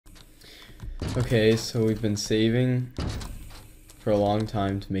Okay, so we've been saving for a long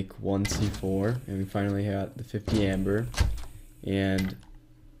time to make one C4, and we finally got the 50 amber and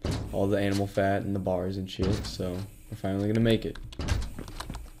all the animal fat and the bars and shit, so we're finally gonna make it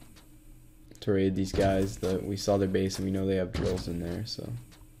to raid these guys. That we saw their base and we know they have drills in there, so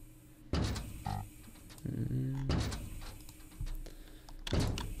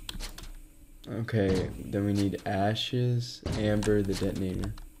okay, then we need ashes, amber, the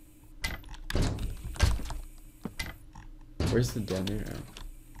detonator. Where's the detonator?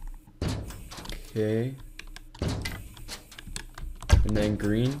 Okay. And then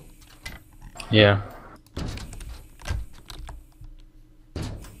green? Yeah.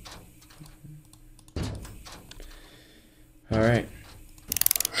 Alright.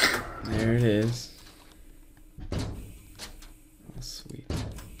 There it is. Oh, sweet.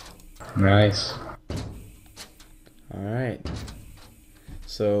 Nice. Alright.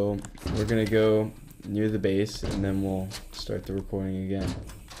 So, we're gonna go near the base and then we'll start the recording again.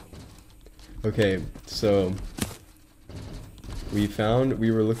 Okay, so we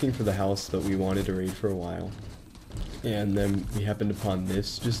were looking for the house that we wanted to raid for a while, and then we happened upon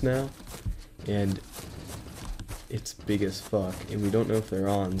this just now, and it's big as fuck, and we don't know if they're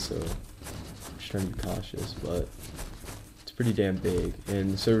on, so we're just trying to be cautious, but it's pretty damn big,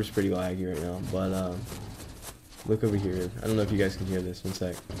 and the server's pretty laggy right now. But look over here. I don't know if you guys can hear this. One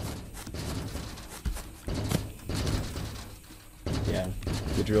sec. Yeah,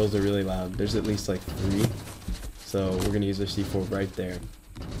 the drills are really loud. There's at least like 3, so we're gonna use our C4 right there.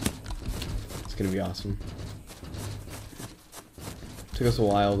 It's gonna be awesome. Took us a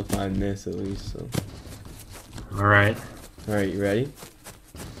while to find this at least, so. Alright. Alright, you ready?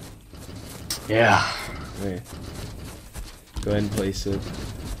 Yeah. Okay. Go ahead and place it.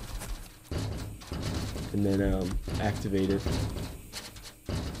 And then activate it.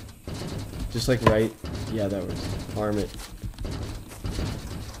 Just like right. Yeah, that works. Arm it.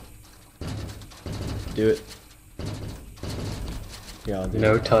 Do it. Yeah, I'll do it.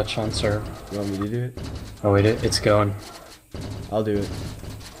 No touch on serve. You want me to do it? Oh wait, it's going. I'll do it.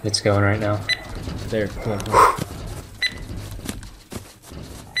 It's going right now. There, come on, come on.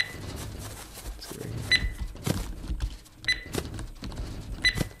 Let's get right here.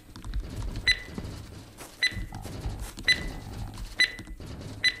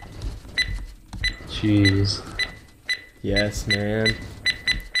 Jeez. Yes, man.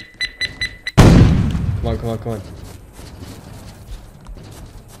 Come on, come on, come on.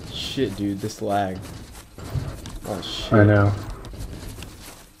 Shit, dude, this lag. Oh, shit. I know.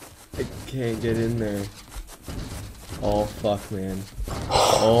 I can't get in there. Oh, fuck, man.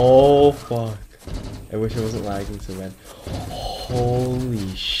 Oh, fuck. I wish I wasn't lagging so bad.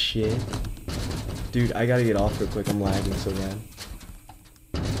 Holy shit. Dude, I gotta get off real quick. I'm lagging so bad.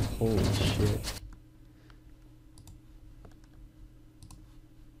 Holy shit.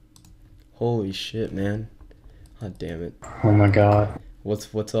 Holy shit, man. God damn it. Oh my god.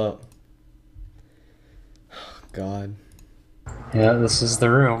 What's up? God. Yeah, this is the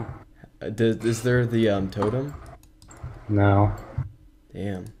room. Is there the totem? No.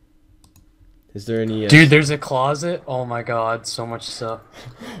 Damn. Is there any Dude, there's a closet. Oh my god, so much stuff.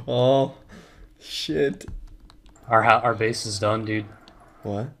 Oh shit. Our base is done, dude.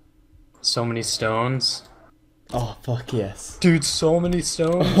 What? So many stones. Oh fuck yes. Dude, so many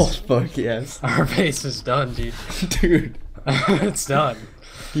stones. Oh fuck yes. Our base is done, dude. Dude. It's done.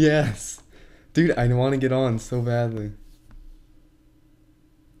 Yes. Dude, I want to get on so badly.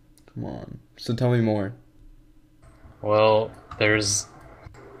 Come on. So tell me more. Well, there's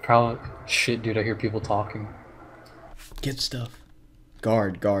probably shit, dude. I hear people talking. Get stuff.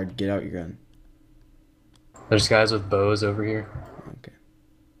 Guard, get out your gun. There's guys with bows over here. Okay.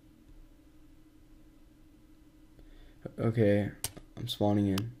 Okay, I'm spawning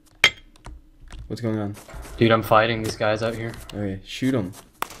in. What's going on? Dude, I'm fighting these guys out here. Okay, shoot them.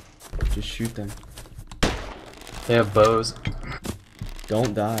 Just shoot them. They have bows.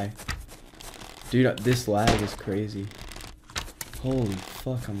 Don't die. Dude, this lag is crazy. Holy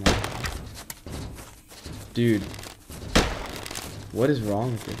fuck, I'm lagging. Dude. What is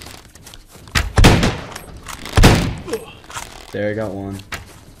wrong with this? There, I got one.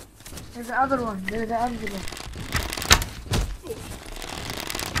 There's the other one. There's the other one.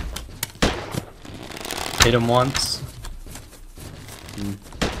 Hit him once.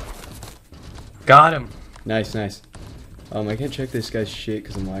 Got him. Nice, nice. I can't check this guy's shit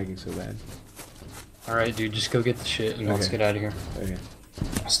because I'm lagging so bad. Alright, dude, just go get the shit and let's Okay. get out of here. Okay.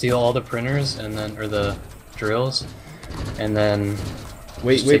 Steal all the printers and then, or the drills, and then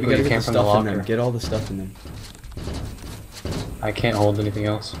Wait, just we take what gotta you get can the from the stuff in locker. them. Get all the stuff in them. I can't hold anything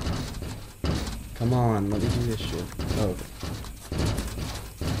else. Come on, let me do this shit. Oh, okay.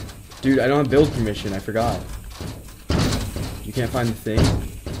 Dude, I don't have build permission, I forgot. You can't find the thing?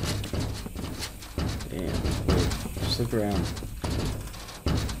 Damn, wait, just look around.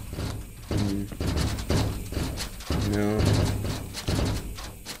 No.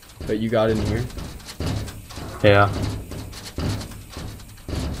 But you got in here? Yeah.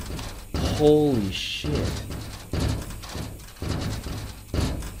 Holy shit.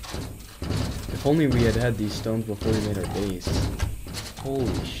 If only we had had these stones before we made our base.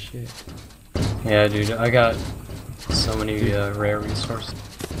 Holy shit. Yeah, dude, I got so many rare resources.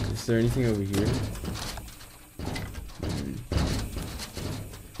 Is there anything over here?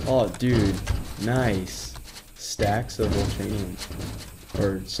 Oh, dude. Nice. Stacks of ultranium.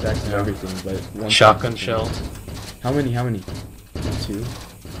 Or stacks of everything, but one shotgun shells. How many? How many? 2?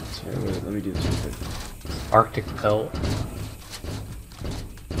 Sorry, wait, let me do this real quick. Arctic pelt.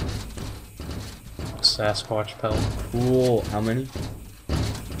 Sasquatch pelt. Cool. How many?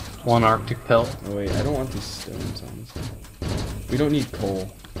 1 Arctic pelt. Oh wait, I don't want these stones, honestly. We don't need coal.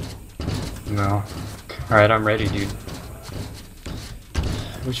 No. Alright, I'm ready, dude.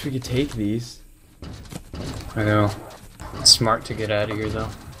 I wish we could take these. I know. It's smart to get out of here, though.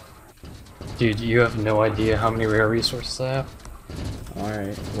 Dude, you have no idea how many rare resources I have.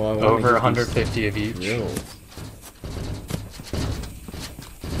 Alright, well, I wanna Over get 150 of each. drills.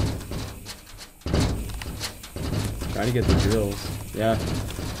 Trying to get the drills. Yeah.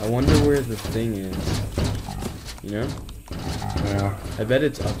 I wonder where the thing is. You know? Yeah. I bet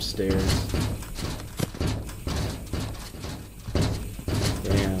it's upstairs.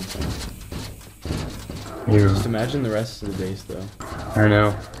 Damn. Just imagine the rest of the base, though. I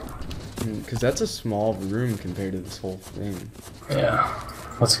know. Because that's a small room compared to this whole thing. Yeah.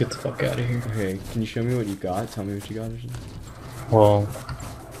 Let's get the fuck out of here. Okay, can you show me what you got? Tell me what you got or something. Well,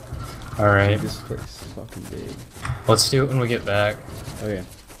 alright. This place is fucking big. Let's do it when we get back. Okay.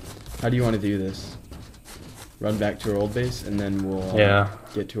 How do you want to do this? Run back to our old base and then we'll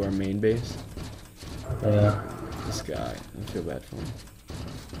get to our main base? Yeah. This guy. I feel bad for him.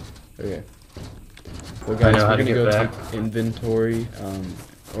 Okay. Well guys, we're gonna go take inventory,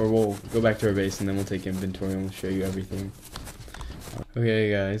 or we'll go back to our base and then we'll take inventory and we'll show you everything.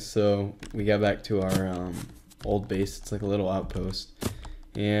 Okay guys, so we got back to our old base. It's like a little outpost.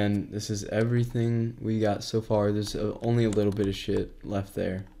 And this is everything we got so far. There's only a little bit of shit left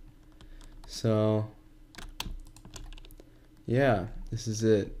there. So, yeah, this is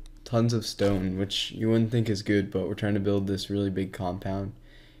it. Tons of stone, which you wouldn't think is good, but we're trying to build this really big compound.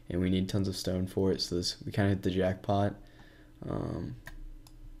 And we need tons of stone for it, so we kind of hit the jackpot.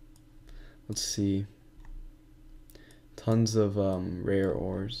 Let's see. Tons of rare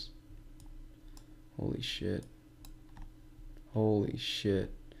ores. Holy shit. Holy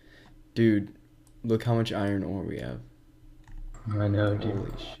shit. Dude, look how much iron ore we have. I know, dude.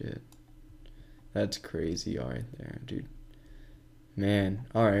 Holy shit. That's crazy right there, dude. Man.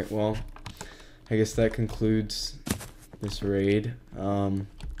 Alright, well, I guess that concludes this raid.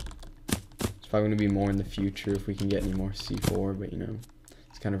 It's probably going to be more in the future if we can get any more C4, but you know,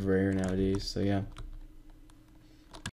 it's kind of rare nowadays, so yeah.